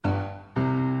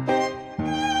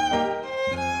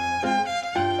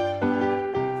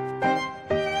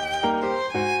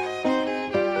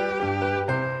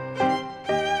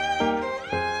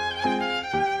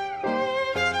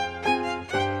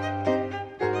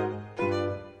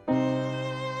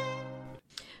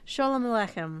Shalom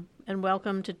Aleichem, and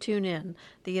welcome to Tune In,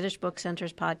 the Yiddish Book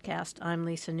Center's podcast. I'm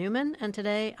Lisa Newman, and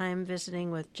today I am visiting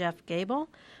with Jeff Gabel,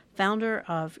 founder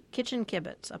of Kitchen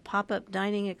Kibitz, a pop-up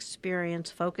dining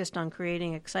experience focused on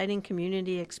creating exciting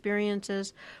community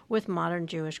experiences with modern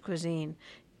Jewish cuisine.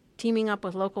 Teaming up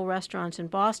with local restaurants in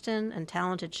Boston and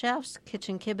talented chefs,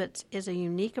 Kitchen Kibitz is a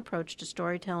unique approach to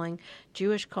storytelling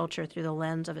Jewish culture through the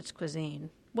lens of its cuisine.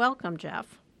 Welcome,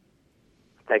 Jeff.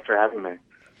 Thanks for having me.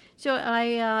 So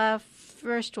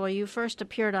you first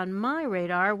appeared on my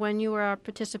radar when you were a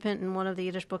participant in one of the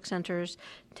Yiddish Book Center's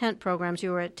tent programs.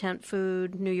 You were at Tent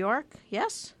Food New York,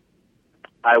 yes?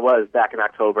 I was back in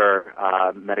October,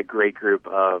 met a great group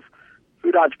of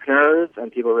food entrepreneurs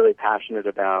and people really passionate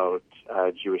about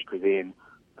Jewish cuisine.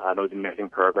 It was an amazing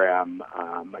program.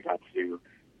 I got to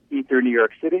eat through New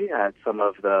York City at some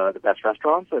of the best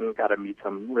restaurants and got to meet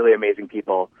some really amazing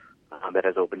people that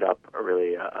has opened up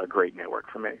a great network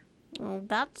for me. Well,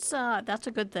 that's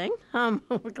a good thing.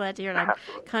 We're glad to hear it. I'm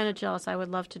kind of jealous. I would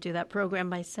love to do that program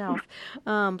myself,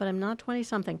 but I'm not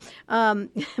 20-something.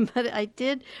 But I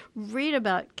did read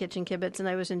about Kitchen Kibitz, and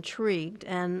I was intrigued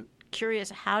and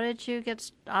curious. How did you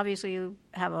get? Obviously, you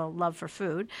have a love for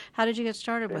food. How did you get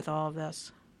started with all of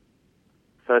this?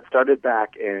 So it started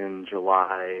back in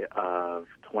July of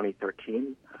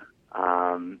 2013.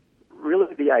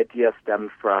 Really, the idea stemmed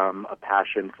from a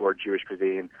passion for Jewish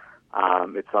cuisine.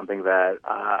 It's something that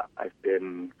I've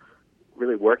been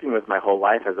really working with my whole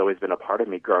life, has always been a part of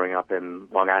me growing up in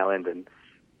Long Island and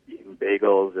eating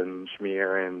bagels and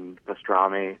schmear and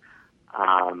pastrami.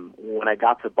 When I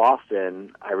got to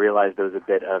Boston, I realized there was a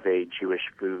bit of a Jewish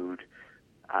food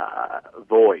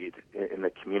void in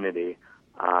the community,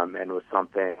 and it was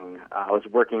something I was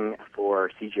working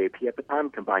for CJP at the time,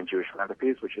 Combined Jewish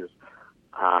Philanthropies, which is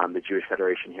the Jewish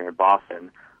Federation here in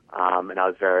Boston. And I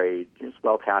was very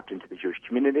well tapped into the Jewish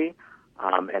community,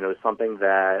 and it was something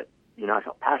that I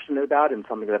felt passionate about and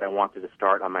something that I wanted to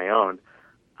start on my own.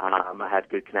 I had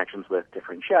good connections with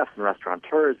different chefs and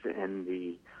restaurateurs in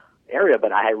the area,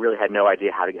 but I really had no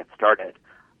idea how to get started.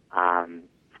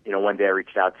 One day I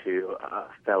reached out to a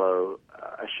fellow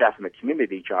chef in the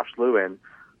community, Josh Lewin,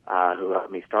 who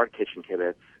helped me start Kitchen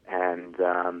Kibitz, and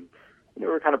we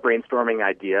were kind of brainstorming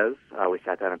ideas. We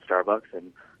sat down at Starbucks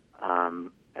and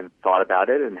thought about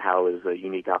it and how it was a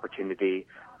unique opportunity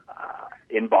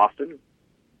in Boston.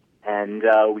 And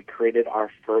we created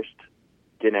our first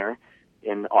dinner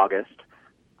in August,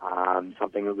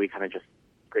 something that we kind of just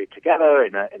created together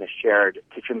in a shared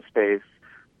kitchen space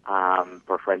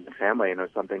for friends and family. And it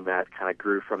was something that kind of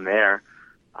grew from there.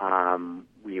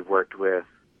 We've worked with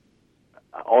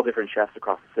all different chefs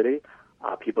across the city,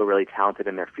 people really talented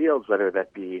in their fields, whether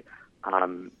that be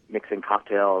mixing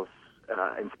cocktails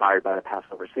inspired by the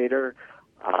Passover Seder,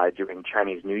 doing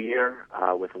Chinese New Year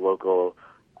with a local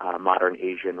modern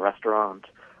Asian restaurant,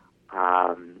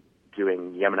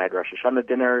 doing Yemenite Rosh Hashanah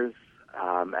dinners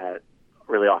at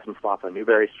really awesome spots on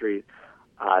Newberry Street.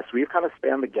 So we've kind of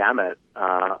spanned the gamut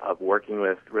of working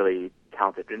with really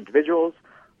talented individuals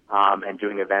and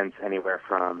doing events anywhere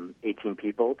from 18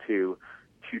 people to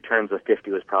 2 turns of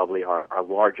 50 was probably our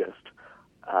largest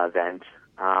event.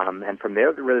 And from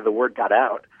there, really the word got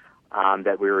out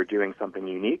that we were doing something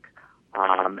unique,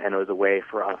 and it was a way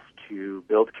for us to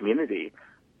build community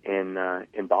in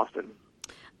Boston.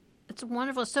 It's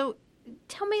wonderful. So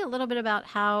tell me a little bit about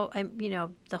how,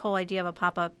 the whole idea of a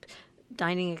pop-up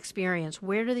dining experience.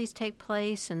 Where do these take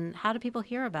place, and how do people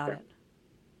hear about it?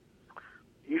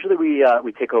 Usually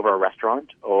we take over a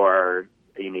restaurant or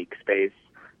a unique space,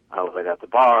 whether that's a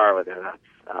bar, whether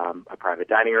that's a private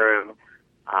dining room.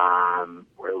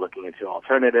 We're looking into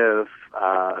alternative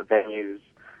venues,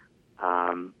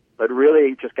 but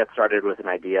really just get started with an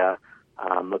idea,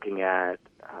 looking at,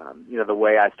 the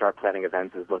way I start planning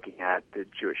events is looking at the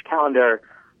Jewish calendar,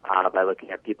 by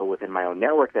looking at people within my own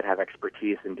network that have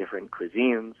expertise in different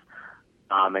cuisines,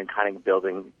 and kind of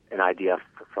building an idea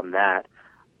from that.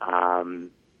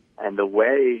 And the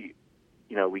way,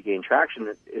 we gain traction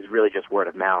is really just word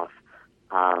of mouth.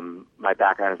 My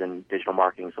background is in digital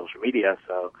marketing, social media,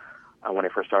 so when I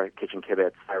first started Kitchen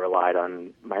Kibitz, I relied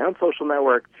on my own social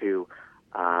network to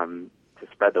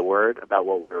spread the word about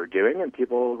what we were doing, and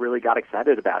people really got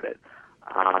excited about it,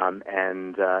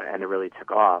 and it really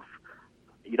took off.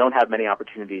 You don't have many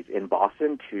opportunities in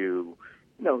Boston to,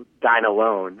 dine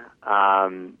alone,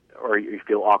 or you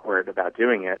feel awkward about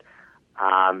doing it.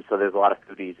 So there's a lot of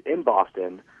foodies in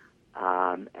Boston,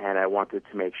 and I wanted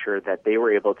to make sure that they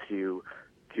were able to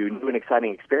do new and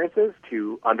exciting experiences,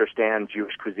 to understand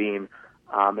Jewish cuisine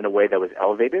in a way that was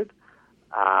elevated,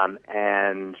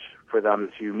 and for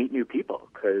them to meet new people,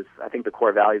 because I think the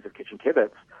core values of Kitchen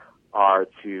Kibitz are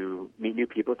to meet new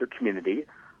people at their community,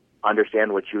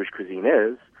 understand what Jewish cuisine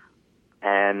is,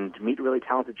 and meet really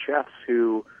talented chefs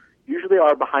who usually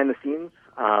are behind the scenes.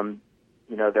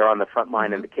 They're on the front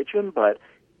line in the kitchen, but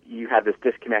you have this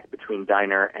disconnect between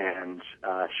diner and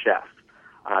chef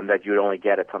that you would only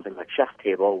get at something like Chef's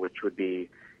Table, which would be,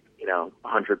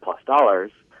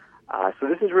 $100+. So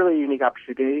this is really a unique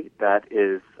opportunity that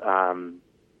is,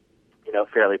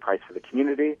 fairly priced for the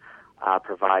community,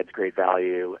 provides great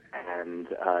value, and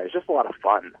is just a lot of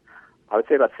fun. I would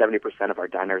say about 70% of our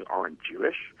diners aren't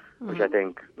Jewish, which I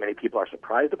think many people are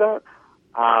surprised about.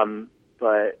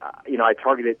 But I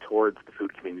target it towards the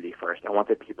food community first. I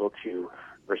wanted people to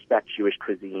respect Jewish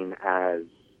cuisine as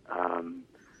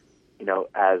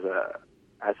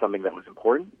something that was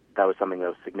important, that was something that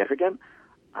was significant.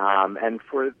 And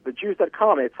for the Jews that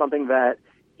come, it's something that,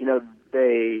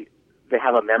 they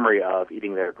have a memory of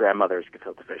eating their grandmother's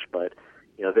gefilte fish. But,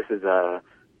 this is a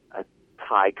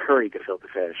Thai curry gefilte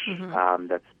fish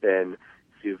that's been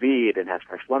sous vide and has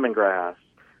fresh lemongrass.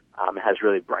 It has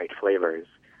really bright flavors.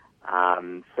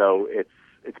 So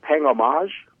it's paying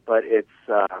homage, but it's,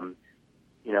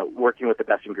 working with the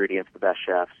best ingredients, the best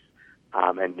chefs,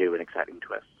 and new and exciting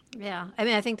twists. Yeah. I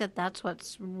mean, I think that's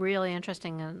what's really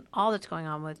interesting and all that's going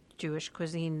on with Jewish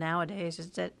cuisine nowadays is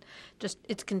that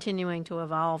it's continuing to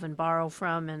evolve and borrow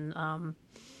from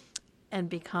and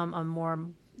become a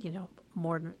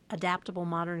more adaptable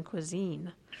modern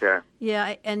cuisine. Sure.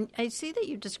 Yeah. And I see that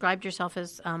you described yourself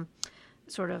as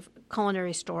sort of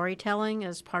culinary storytelling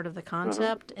as part of the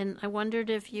concept. And I wondered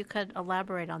if you could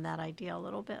elaborate on that idea a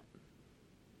little bit.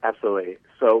 Absolutely.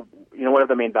 So, one of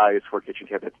the main values for Kitchen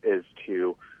Kibitz is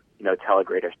to, tell a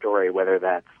greater story, whether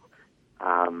that's,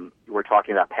 we're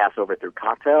talking about Passover through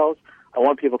cocktails. I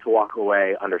want people to walk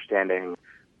away understanding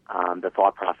the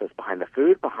thought process behind the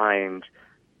food, behind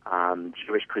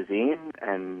Jewish cuisine,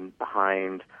 and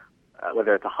behind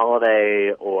whether it's a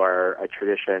holiday or a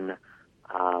tradition.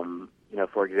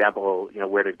 For example,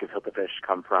 where did gefilte fish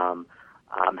come from?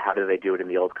 How did they do it in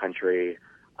the old country?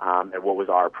 And what was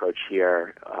our approach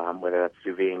here, whether that's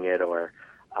sous videing it or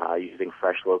using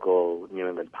fresh local New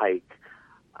England pike.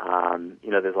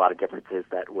 There's a lot of differences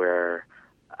that we're,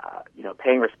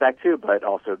 paying respect to, but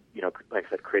also, like I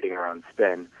said, creating our own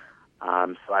spin.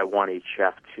 So I want each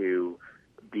chef to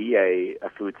be a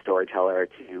food storyteller,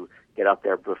 to get up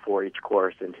there before each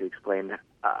course and to explain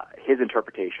his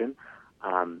interpretation.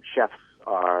 Chefs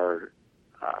are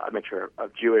a mixture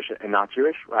of Jewish and not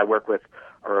Jewish. I work with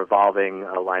a revolving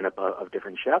lineup of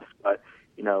different chefs, but,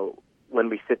 when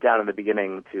we sit down in the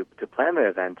beginning to plan the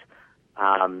event,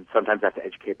 sometimes I have to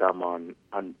educate them on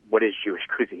what is Jewish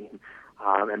cuisine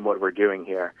and what we're doing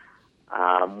here,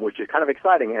 which is kind of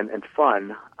exciting and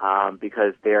fun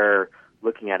because they're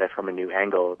looking at it from a new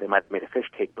angle. They might have made a fish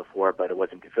cake before, but it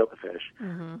wasn't gefilte fish.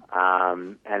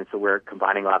 And so we're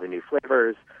combining a lot of new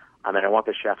flavors, and I want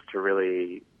the chefs to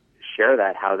really share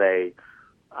that, how they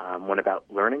went about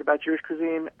learning about Jewish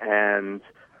cuisine and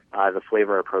the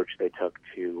flavor approach they took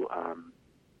to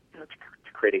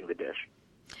creating the dish.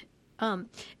 And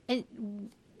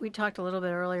we talked a little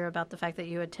bit earlier about the fact that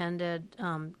you attended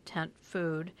tent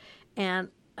food, and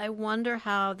I wonder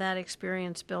how that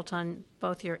experience built on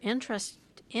both your interest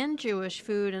in Jewish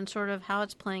food and sort of how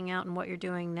it's playing out and what you're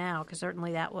doing now, because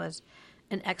certainly that was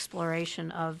an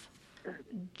exploration of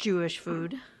Jewish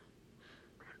food.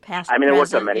 Past, it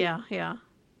worked on many. Yeah,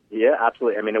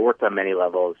 absolutely. It worked on many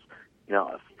levels.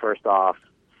 First off,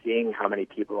 seeing how many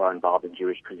people are involved in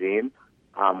Jewish cuisine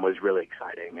was really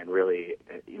exciting and really,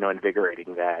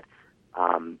 invigorating that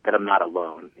I'm not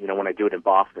alone. When I do it in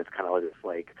Boston, it's kind of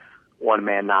like one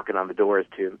man knocking on the doors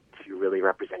to really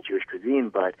represent Jewish cuisine,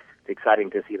 but it's exciting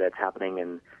to see that's happening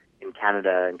in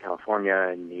Canada and California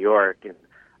and New York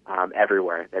and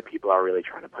everywhere, that people are really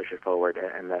trying to push it forward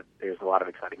and that there's a lot of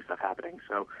exciting stuff happening.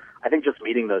 So I think just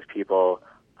meeting those people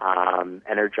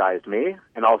energized me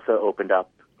and also opened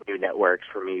up new networks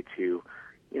for me to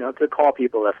call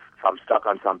people if I'm stuck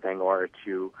on something, or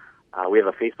to we have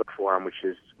a Facebook forum which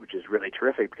is really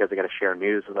terrific because I got to share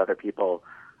news with other people.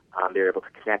 They're able to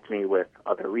connect me with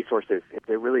other resources. It's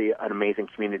a really an amazing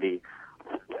community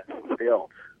that's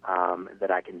built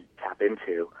that I can tap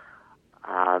into.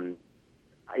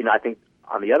 I think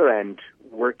on the other end,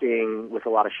 working with a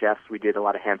lot of chefs, we did a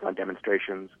lot of hands-on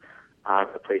demonstrations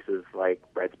at places like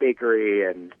Bread's Bakery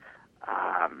and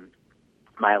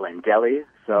Mile End Deli.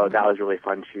 So that was really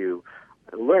fun to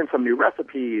learn some new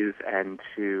recipes and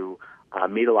to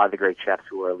meet a lot of the great chefs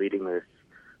who are leading this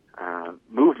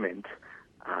movement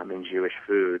in Jewish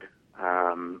food.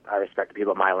 I respect the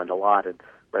people at Mile End a lot, and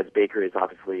Bread's Bakery is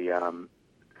obviously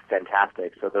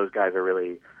fantastic. So those guys are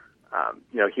really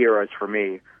heroes for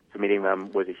me. So meeting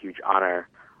them was a huge honor.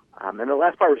 And the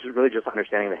last part was really just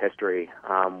understanding the history.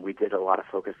 We did a lot of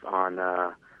focus on,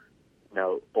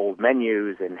 old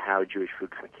menus and how Jewish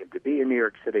food kind of came to be in New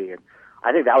York City. And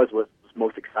I think that was what was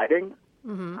most exciting.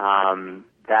 Mm-hmm.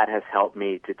 That has helped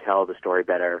me to tell the story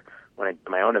better when I do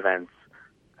my own events,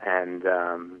 and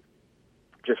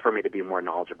just for me to be more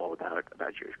knowledgeable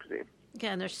about Jewish cuisine.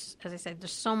 Yeah, and there's, as I said,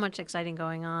 there's so much exciting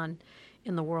going on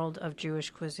in the world of Jewish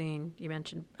cuisine. You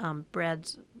mentioned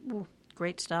breads,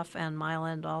 great stuff, and Mile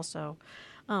End also,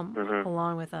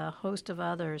 along with a host of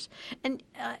others. And,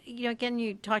 again,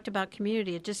 you talked about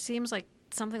community. It just seems like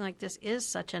something like this is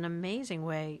such an amazing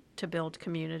way to build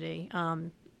community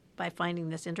by finding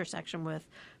this intersection with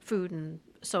food and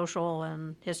social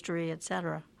and history, et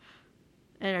cetera.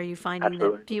 And are you finding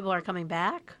that people are coming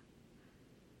back?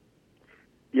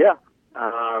 Yeah.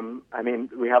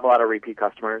 We have a lot of repeat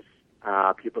customers,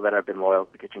 people that have been loyal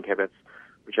to Kitchen Kibitz,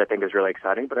 which I think is really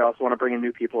exciting, but I also want to bring in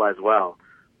new people as well.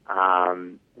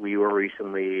 We were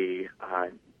recently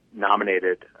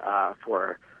nominated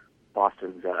for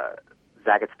Boston's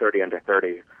Zagat's 30 Under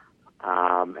 30,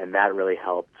 and that really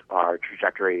helped our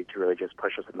trajectory to really just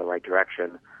push us in the right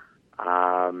direction,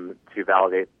 to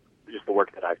validate just the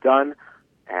work that I've done,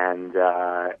 and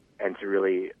to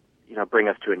really, bring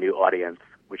us to a new audience,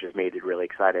 which has made it really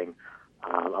exciting.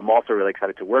 I'm also really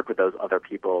excited to work with those other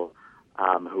people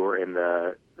who are in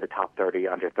the top 30,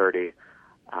 under 30.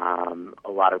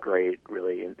 A lot of great,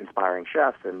 really inspiring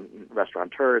chefs and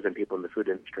restaurateurs and people in the food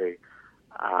industry.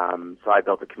 So I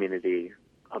built a community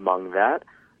among that,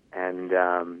 and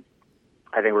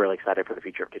I think we're really excited for the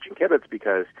future of Kitchen Kibitz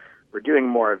because we're doing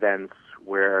more events.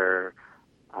 We're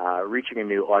reaching a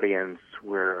new audience.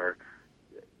 We're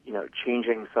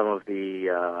changing some of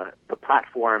the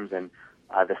platforms and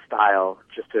the style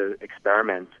just to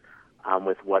experiment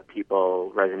with what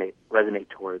people resonate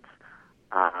towards,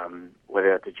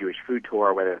 whether that's a Jewish food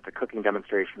tour, whether it's a cooking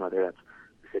demonstration, whether that's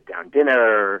a sit-down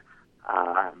dinner.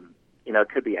 It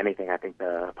could be anything. I think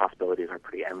the possibilities are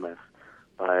pretty endless.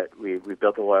 But we've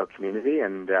built a loyal community,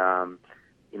 and I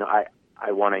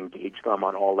want to engage them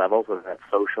on all levels, whether that's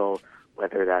social,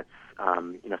 whether that's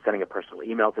sending a personal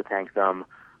email to thank them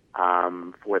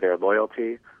for their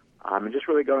loyalty, and just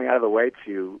really going out of the way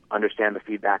to understand the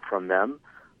feedback from them.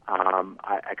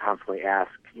 I constantly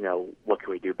ask, what can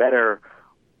we do better?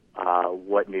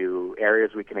 What new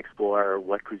areas we can explore?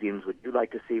 What cuisines would you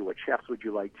like to see? What chefs would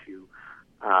you like to,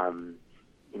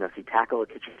 see tackle at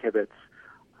Kitchen Kibitz?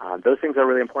 Those things are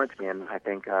really important to me, and I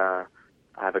think I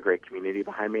have a great community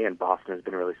behind me, and Boston has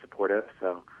been really supportive.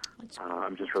 So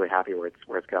I'm just really happy where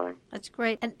it's going. That's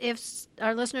great. And if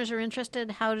our listeners are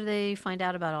interested, how do they find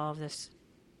out about all of this?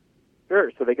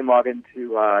 Sure. So they can log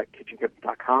into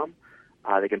kitchenkibitz.com.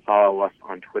 They can follow us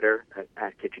on Twitter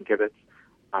at Kitchen Kibitz,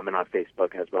 and on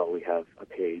Facebook as well. We have a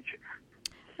page.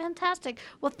 Fantastic.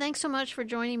 Well, thanks so much for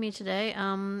joining me today.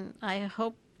 I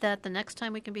hope that the next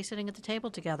time we can be sitting at the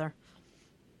table together.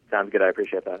 Sounds good. I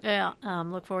appreciate that. Yeah.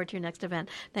 Look forward to your next event.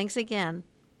 Thanks again.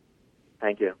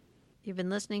 Thank you. You've been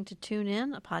listening to Tune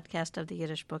In, a podcast of the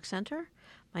Yiddish Book Center.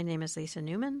 My name is Lisa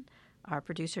Newman. Our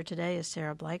producer today is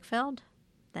Sarah Bleichfeld.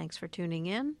 Thanks for tuning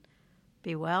in.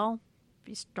 Be well,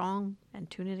 be strong, and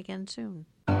tune in again soon.